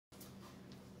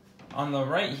On the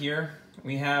right here,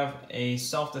 we have a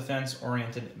self-defense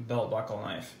oriented belt buckle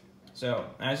knife. So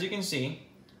as you can see,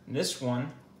 this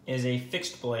one is a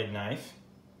fixed blade knife,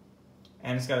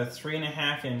 and it's got a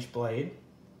 3.5-inch blade.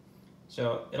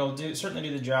 So it'll certainly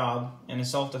do the job in a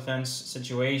self-defense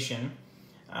situation.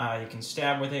 You can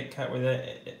stab with it, cut with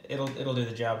it. It'll do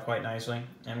the job quite nicely.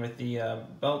 And with the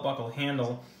belt buckle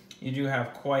handle, you do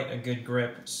have quite a good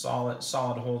grip, solid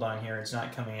hold on here. It's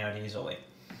not coming out easily.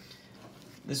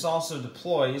 This also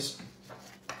deploys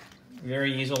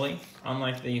very easily,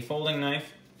 unlike the folding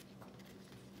knife,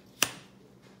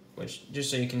 which,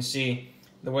 just so you can see,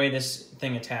 the way this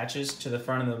thing attaches to the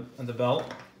front of the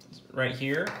belt is right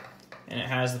here, and it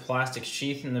has the plastic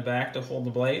sheath in the back to hold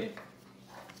the blade.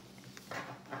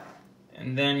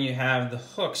 And then you have the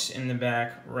hooks in the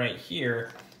back right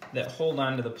here that hold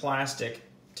onto the plastic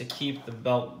to keep the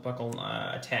belt buckle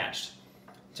attached.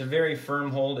 It's a very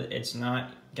firm hold. It's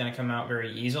not going to come out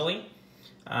very easily,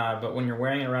 but when you're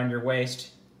wearing it around your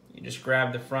waist, you just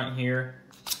grab the front here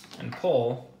and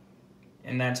pull,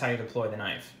 and that's how you deploy the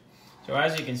knife. So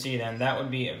as you can see then, that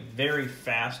would be a very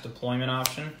fast deployment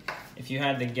option. If you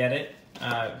had to get it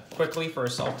quickly for a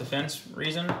self-defense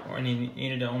reason, or you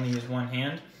needed to only use one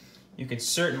hand, you could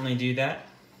certainly do that.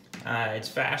 It's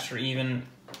faster even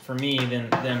for me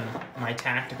than my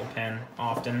tactical pen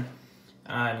often.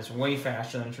 And it's way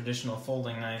faster than a traditional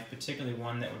folding knife, particularly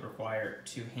one that would require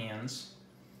two hands.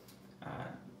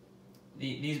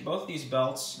 Both these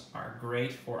belts are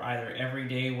great for either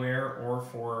everyday wear or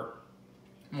for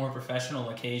more professional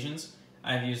occasions.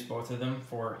 I've used both of them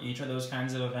for each of those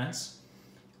kinds of events.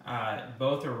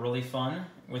 Both are really fun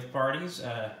with parties.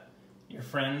 Your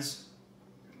friends,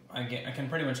 I can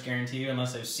pretty much guarantee you,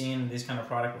 unless they've seen this kind of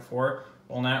product before,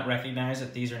 will not recognize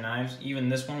that these are knives. Even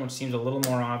this one, which seems a little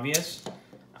more obvious,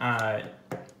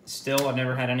 still I've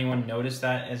never had anyone notice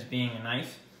that as being a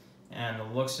knife, and the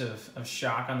looks of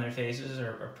shock on their faces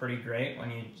are pretty great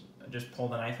when you just pull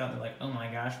the knife out and they're like, oh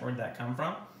my gosh, where'd that come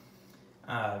from?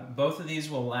 Both of these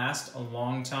will last a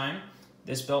long time.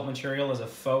 This belt material is a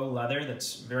faux leather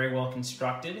that's very well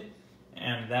constructed,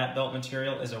 and that belt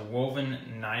material is a woven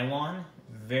nylon,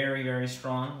 very, very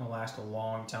strong, will last a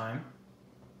long time.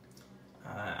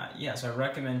 So I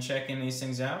recommend checking these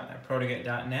things out at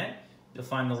protoget.net. You'll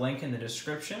find the link in the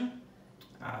description.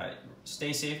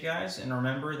 Stay safe, guys, and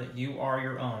remember that you are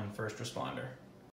your own first responder.